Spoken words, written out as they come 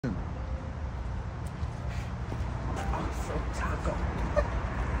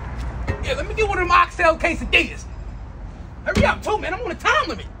Yeah, let me get one of them oxtail quesadillas. Hurry up, too, man. I'm on a time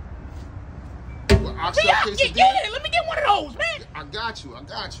limit. What, oxtail quesadillas? Yeah, let me get one of those, man. I got you.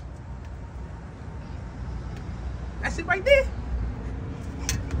 That's it right there.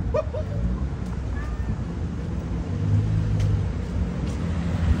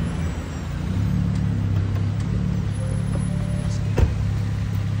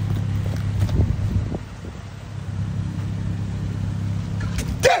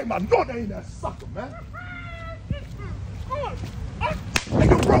 Damn, I know they ain't that sucker, man. Hey,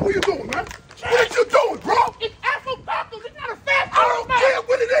 yo, bro, what you doing, man? What you doing, bro? It's AFRO tacos. It's not a fast food. I don't care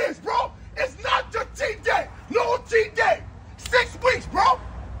what it is, bro. It's not your cheat day. No cheat day. 6 weeks, bro.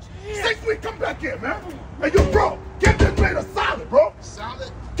 6 weeks. Come back here, man. Hey, yo, bro, give this man a salad, bro.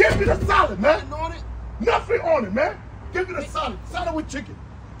 Salad? Give me the salad, man. Nothing on it? Nothing on it, man. Give me the salad. Salad with chicken.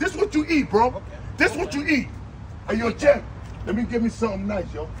 This what you eat, bro. Okay. This what you eat. Hey, yo, Jeff, let me give me something nice,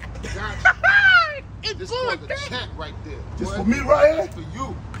 yo. Got It's This good, for the man. check right there. This boy. for me right here? This for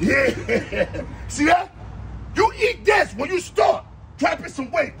you. Yeah. See that? You eat this when you start dropping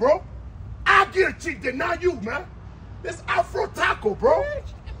some weight, bro. I'll get a cheat day, not you, man. This AFRO taco, bro.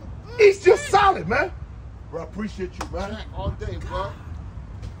 Eat your salad, man. Bro, I appreciate you, man. Check all day, bro.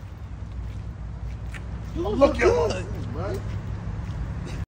 You I'm look looking at my good. food, man.